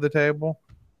bring to the table,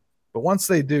 but once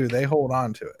they do, they hold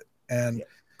on to it. And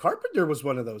Carpenter was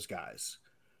one of those guys.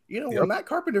 When Matt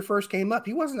Carpenter first came up,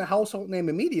 he wasn't a household name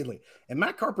immediately. And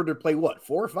Matt Carpenter played 4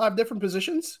 or 5 different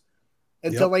positions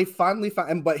until they finally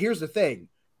found. But here's the thing: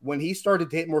 when he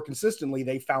started to hit more consistently,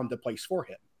 they found a place for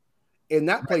him. And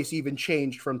that place even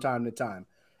changed from time to time.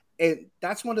 And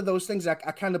that's one of those things I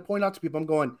kind of point out to people. I'm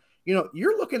going,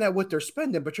 you're looking at what they're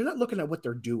spending, but you're not looking at what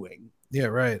they're doing. Yeah,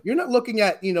 right. You're not looking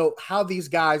at, how these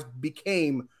guys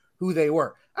became who they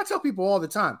were. I tell people all the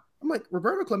time, I'm like,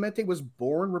 Roberto Clemente was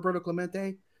born Roberto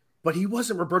Clemente, but he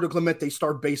wasn't Roberto Clemente,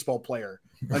 star baseball player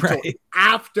until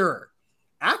after,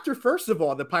 first of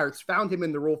all, the Pirates found him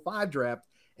in the Rule 5 draft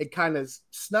and kind of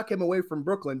snuck him away from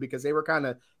Brooklyn because they were kind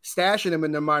of stashing him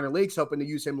in the minor leagues, hoping to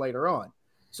use him later on.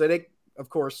 So they, of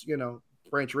course,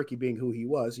 Branch Rickey being who he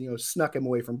was, snuck him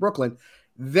away from Brooklyn.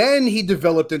 Then he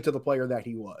developed into the player that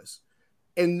he was.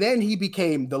 And then he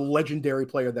became the legendary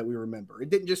player that we remember. It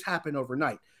didn't just happen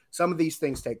overnight. Some of these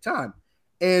things take time.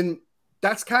 And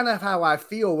that's kind of how I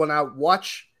feel when I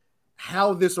watch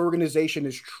how this organization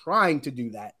is trying to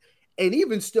do that. And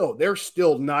even still, they're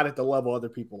still not at the level other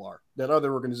people are, that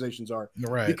other organizations are,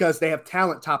 right, because they have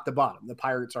talent top to bottom. The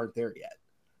Pirates aren't there yet.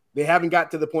 They haven't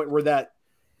got to the point where that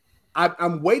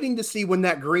I'm waiting to see when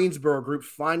that Greensboro group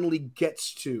finally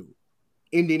gets to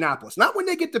Indianapolis. Not when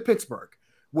they get to Pittsburgh.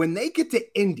 When they get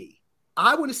to Indy,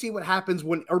 I want to see what happens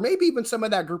when, or maybe even some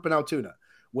of that group in Altoona.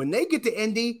 When they get to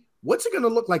Indy, what's it going to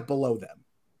look like below them?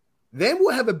 Then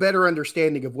we'll have a better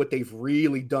understanding of what they've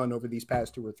really done over these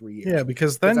past 2 or 3 years. Yeah,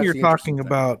 because then you're talking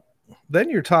about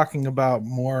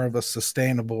more of a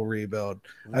sustainable rebuild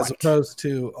as opposed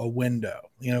to a window.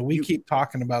 We keep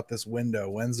talking about this window.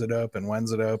 When's it open?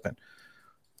 When's it open?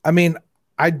 I mean,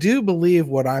 I do believe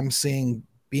what I'm seeing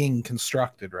being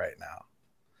constructed right now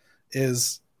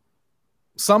is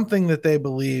something that they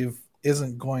believe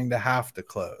isn't going to have to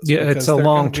close. Yeah, it's a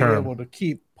long term. Able to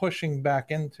keep pushing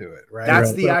back into it, right?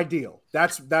 That's the ideal.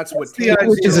 That's what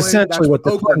which is essentially what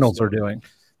the Cardinals are doing.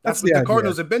 That's what the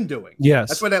Cardinals have been doing. Yes.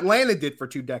 That's what Atlanta did for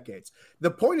 2 decades. The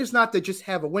point is not to just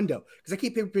have a window, because I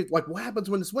keep people like, what happens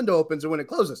when this window opens or when it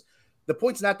closes? The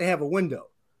point's not to have a window.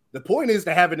 The point is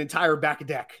to have an entire back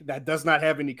deck that does not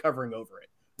have any covering over it,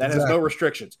 that has no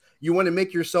restrictions. You want to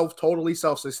make yourself totally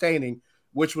self-sustaining,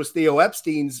 which was Theo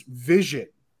Epstein's vision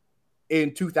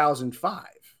in 2005.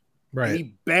 Right. And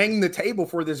he banged the table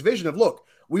for this vision of, look,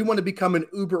 we want to become an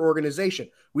Uber organization.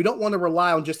 We don't want to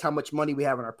rely on just how much money we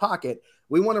have in our pocket.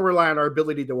 We want to rely on our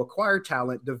ability to acquire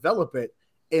talent, develop it,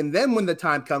 and then when the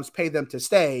time comes, pay them to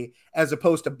stay, as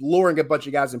opposed to luring a bunch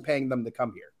of guys and paying them to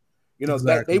come here.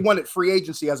 They wanted free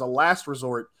agency as a last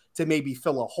resort to maybe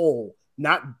fill a hole,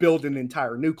 not build an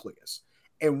entire nucleus.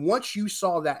 And once you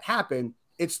saw that happen,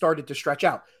 it started to stretch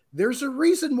out. There's a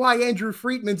reason why Andrew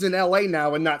Friedman's in LA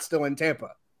now and not still in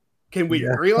Tampa. Can we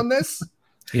agree on this?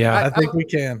 Yeah, I think we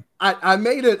can. I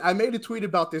made a tweet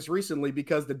about this recently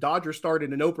because the Dodgers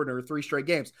started an opener 3 straight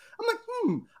games. I'm like, I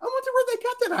wonder where they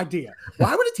got that idea.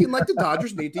 Why would a team like the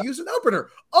Dodgers need to use an opener?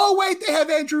 Oh, wait, they have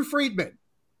Andrew Friedman.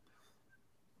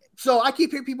 So I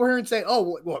keep hearing people here and say,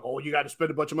 you got to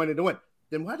spend a bunch of money to win.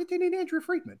 Then why did they need Andrew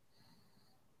Friedman?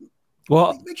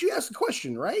 Well, it makes you ask the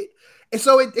question, right? And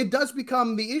so it does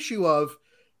become the issue of,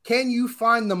 can you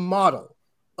find the model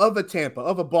of a Tampa,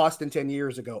 of a Boston 10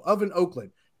 years ago, of an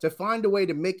Oakland, to find a way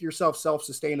to make yourself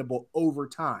self-sustainable over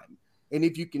time? And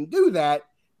if you can do that,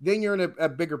 then you're in a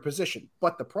bigger position.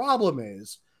 But the problem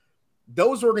is,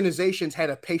 those organizations had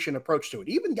a patient approach to it.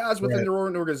 Even guys within their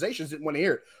own organizations didn't want to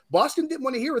hear it. Boston didn't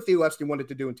want to hear what Theo Epstein wanted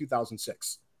to do in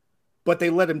 2006. But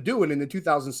they let him do it, and in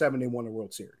 2007, they won a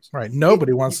World Series. Right.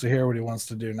 Nobody wants to hear what he wants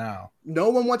to do now. No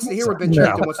one wants to hear what Ben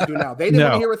Cherington wants to do now. They didn't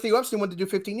want to hear what Theo Epstein wanted to do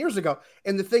 15 years ago.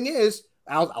 And the thing is,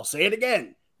 I'll say it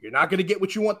again, you're not going to get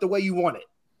what you want the way you want it.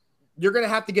 You're going to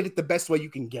have to get it the best way you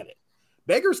can get it.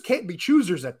 Beggars can't be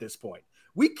choosers at this point.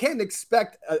 We can't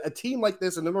expect a team like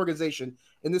this and an organization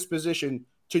in this position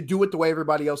to do it the way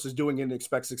everybody else is doing and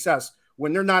expect success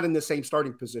when they're not in the same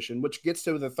starting position, which gets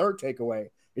to the third takeaway.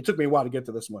 It took me a while to get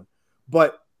to this one.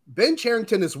 But Ben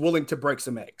Cherington is willing to break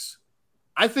some eggs.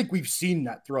 I think we've seen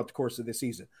that throughout the course of the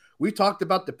season. We've talked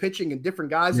about the pitching and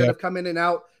different guys that have come in and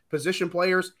out, position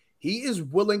players. He is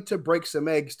willing to break some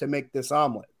eggs to make this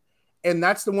omelet. And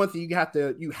that's the one thing you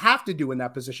have to do in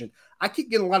that position. I keep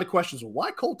getting a lot of questions. Well,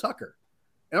 why Cole Tucker?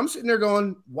 And I'm sitting there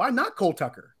going, why not Cole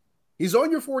Tucker? He's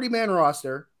on your 40-man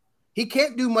roster. He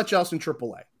can't do much else in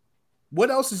AAA.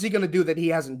 What else is he going to do that he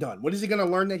hasn't done? What is he going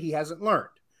to learn that he hasn't learned?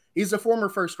 He's a former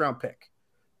first-round pick.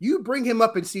 You bring him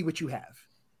up and see what you have.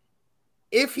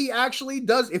 If he actually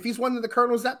does, if he's one of the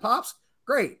Cardinals that pops,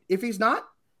 great. If he's not,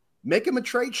 make him a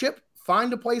trade chip.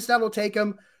 Find a place that'll take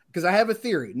him. Because I have a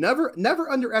theory.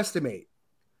 Never underestimate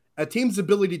a team's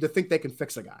ability to think they can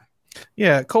fix a guy.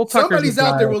 Yeah, Cole Tucker. Somebody's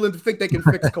out there willing to think they can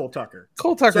fix Cole Tucker.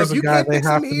 Cole Tucker's a guy they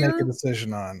have to make a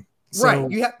decision on. So,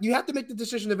 right. You have to make the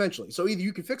decision eventually. So either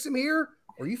you can fix him here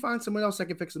or you find someone else that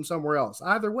can fix him somewhere else.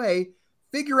 Either way,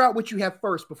 figure out what you have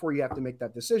first before you have to make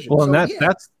that decision. Well, so,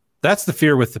 and That's the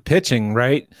fear with the pitching,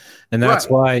 right? And that's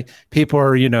why people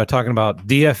are, talking about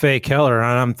DFA Keller.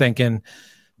 And I'm thinking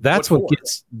that's what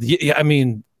gets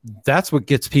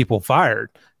people fired,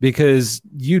 because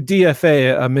you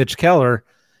DFA a Mitch Keller,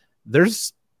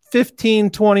 there's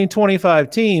 15, 20, 25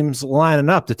 teams lining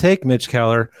up to take Mitch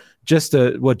Keller, just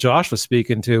to what Josh was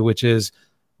speaking to, which is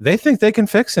they think they can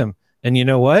fix him. And you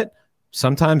know what?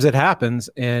 Sometimes it happens,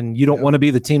 and you don't want to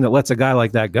be the team that lets a guy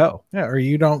like that go. Yeah, or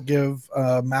you don't give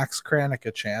Max Kranick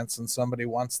a chance, and somebody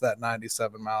wants that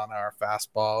 97-mile-an-hour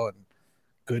fastball and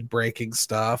good breaking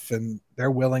stuff, and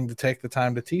they're willing to take the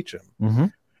time to teach him. Mm-hmm.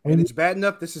 And it's bad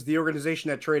enough this is the organization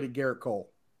that traded Garrett Cole.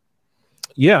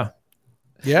 Yeah.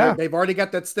 They've already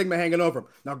got that stigma hanging over him.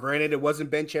 Now, granted, it wasn't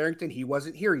Ben Cherington. He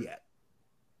wasn't here yet.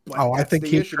 But I think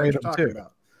he traded him too.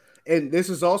 And this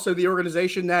is also the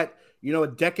organization that, a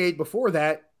decade before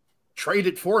that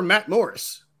traded for Matt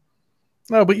Morris.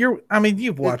 No, but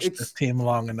you've watched this team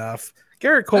long enough.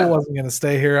 Garrett Cole wasn't going to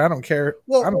stay here. I don't care.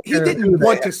 He didn't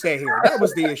want to stay here. That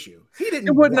was the issue.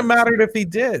 It wouldn't have mattered if he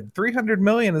did. $300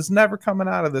 million is never coming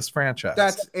out of this franchise.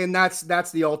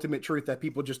 That's the ultimate truth that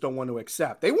people just don't want to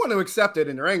accept. They want to accept it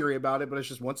and they're angry about it, but it's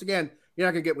just, once again, you're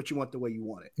not going to get what you want the way you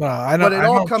want it. No, I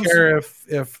don't care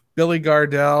if Billy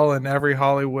Gardell and every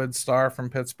Hollywood star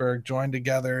from Pittsburgh joined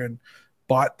together and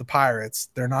bought the Pirates.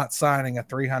 They're not signing a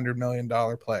 $300 million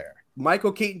player.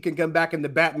 Michael Keaton can come back in the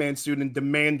Batman suit and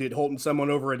demand it, holding someone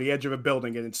over at the edge of a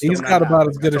building, and he's got about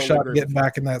as good a shot getting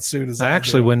back in that suit as I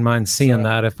actually wouldn't mind seeing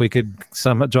that. If we could,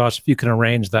 Josh, if you can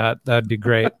arrange that, that'd be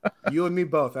great. You and me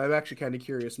both. I'm actually kind of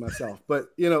curious myself,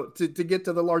 but to get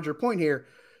to the larger point here,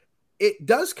 it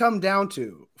does come down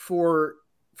to for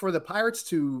the Pirates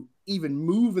to even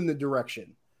move in the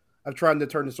direction of trying to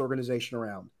turn this organization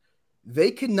around.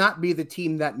 They cannot be the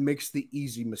team that makes the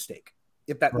easy mistake,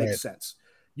 if that makes sense.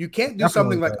 You can't do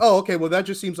something like, that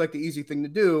just seems like the easy thing to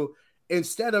do,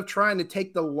 instead of trying to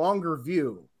take the longer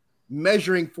view,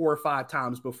 measuring 4 or 5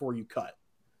 times before you cut.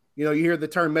 You hear the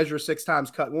term measure 6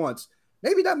 times, cut once.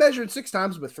 Maybe not measuring 6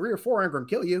 times, but 3 or 4 aren't going to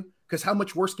kill you, because how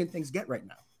much worse can things get right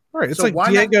now? Right. It's so like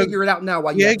why not figure it out now?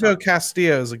 Diego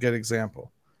Castillo is a good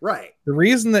example. Right. The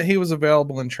reason that he was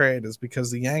available in trade is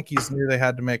because the Yankees knew they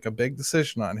had to make a big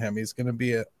decision on him. He's going to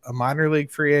be a minor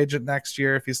league free agent next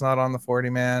year if he's not on the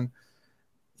 40-man.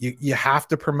 You have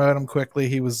to promote him quickly.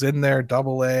 He was in there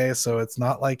Double-A, so it's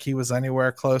not like he was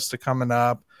anywhere close to coming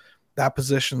up. That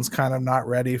position's kind of not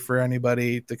ready for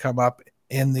anybody to come up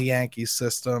in the Yankees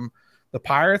system. The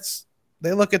Pirates,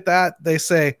 they look at that, they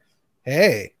say,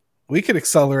 hey, we could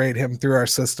accelerate him through our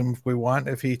system if we want,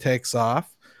 if he takes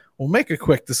off. We'll make a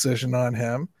quick decision on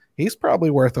him. He's probably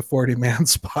worth a 40-man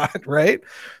spot, right?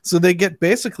 So they get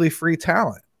basically free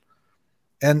talent.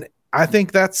 And I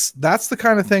think that's the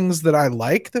kind of things that I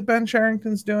like that Ben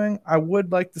Cherington's doing. I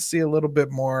would like to see a little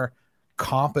bit more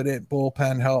competent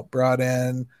bullpen help brought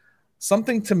in,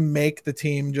 something to make the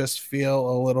team just feel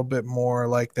a little bit more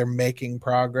like they're making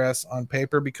progress on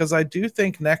paper, because I do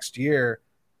think next year,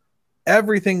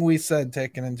 everything we said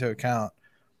taken into account,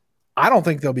 I don't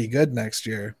think they'll be good next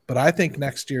year, but I think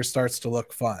next year starts to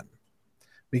look fun.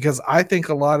 Because I think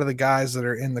a lot of the guys that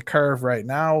are in the curve right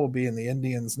now will be in the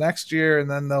Indians next year,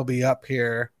 and then they'll be up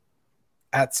here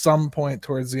at some point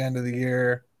towards the end of the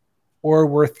year, or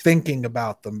we're thinking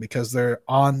about them because they're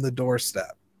on the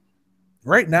doorstep.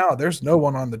 Right now, there's no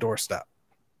one on the doorstep.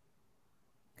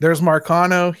 There's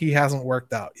Marcano. He hasn't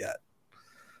worked out yet.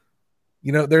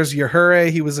 There's Yajure.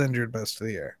 He was injured most of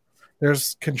the year.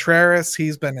 There's Contreras.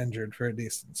 He's been injured for a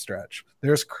decent stretch.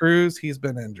 There's Cruz. He's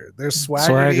been injured. There's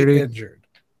Swaggerty. Injured.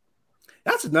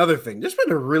 That's another thing. There's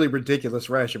been a really ridiculous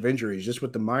rash of injuries just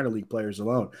with the minor league players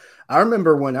alone. I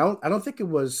remember when I don't think it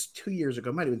was 2 years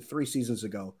ago, it might have been 3 seasons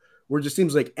ago, where it just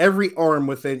seems like every arm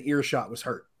within earshot was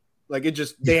hurt. Like they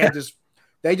just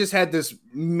had this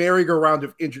merry-go-round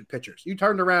of injured pitchers. You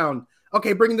turned around,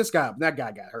 okay, bring this guy up. And that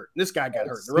guy got hurt. And this guy got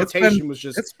hurt. The rotation was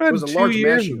a large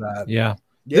issue. Yeah.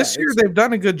 This year they've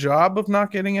done a good job of not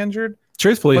getting injured.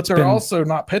 Truthfully, but they're also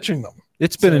not pitching them.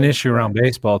 It's been an issue around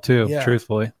baseball too,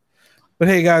 truthfully. But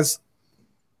hey, guys,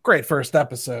 great first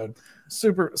episode.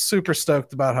 Super, super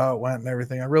stoked about how it went and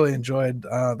everything. I really enjoyed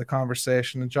the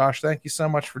conversation. And Josh, thank you so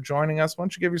much for joining us. Why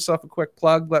don't you give yourself a quick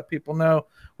plug, let people know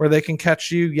where they can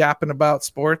catch you yapping about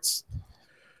sports?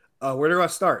 Where do I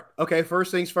start? Okay,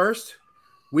 first things first.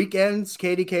 Weekends,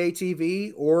 KDK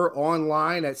TV, or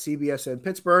online at CBSN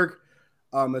Pittsburgh.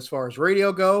 As far as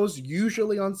radio goes,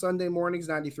 usually on Sunday mornings,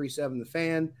 93.7 The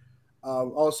Fan.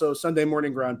 Also, Sunday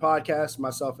Morning Ground Podcast,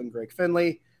 myself and Greg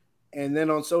Finley. And then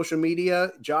on social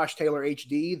media, Josh Taylor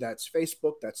HD. That's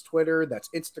Facebook, that's Twitter, that's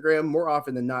Instagram. More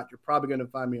often than not, you're probably going to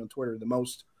find me on Twitter the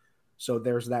most. So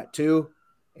there's that too.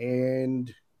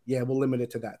 And yeah, we'll limit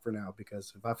it to that for now,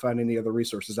 because if I find any other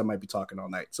resources, I might be talking all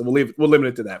night. So we'll limit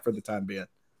it to that for the time being.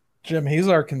 Jim, he's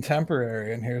our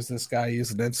contemporary, and here's this guy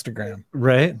using Instagram.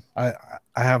 Right. I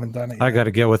haven't done it yet. I got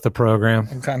to get with the program.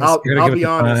 I'm kind of. I'll be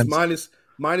honest.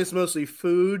 Mine is mostly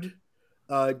food,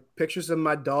 pictures of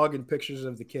my dog, and pictures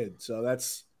of the kid. So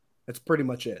that's pretty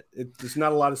much it. There's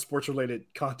not a lot of sports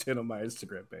related content on my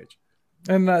Instagram page.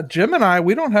 And Jim and I,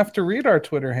 we don't have to read our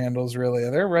Twitter handles, really.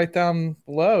 They're right down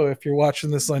below if you're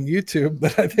watching this on YouTube,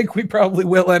 but I think we probably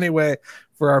will anyway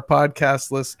for our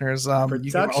podcast listeners.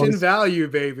 Production value,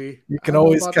 baby. You can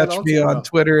always catch me on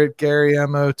Twitter at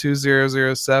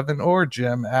GaryMO2007 or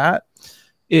Jim at.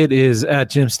 It is at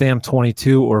Jim Stamm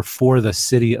 22 or for the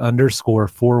city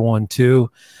 _412.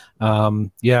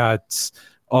 Yeah, it's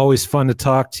always fun to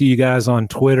talk to you guys on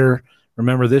Twitter.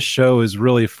 Remember, this show is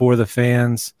really for the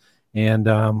fans.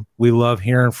 And we love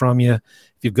hearing from you.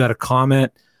 If you've got a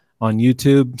comment on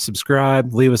YouTube,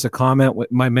 subscribe, leave us a comment. We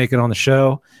might make it on the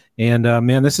show. And,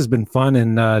 man, this has been fun.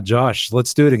 And, Josh,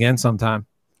 let's do it again sometime.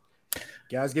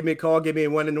 Guys, give me a call. Give me a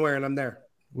when and where, and I'm there.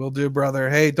 Will do, brother.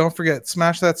 Hey, don't forget,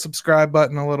 smash that subscribe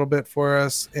button a little bit for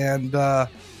us. And you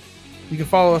can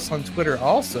follow us on Twitter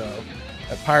also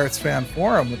at Pirates Fan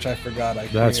Forum, which I forgot I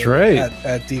created. That's right.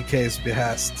 At DK's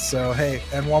behest. So, hey,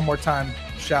 and one more time,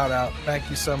 shout out. Thank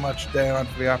you so much, Dayon,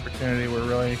 for the opportunity. We're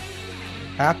really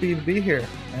happy to be here,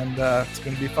 and it's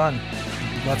going to be fun.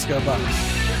 Let's go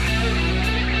Bucks.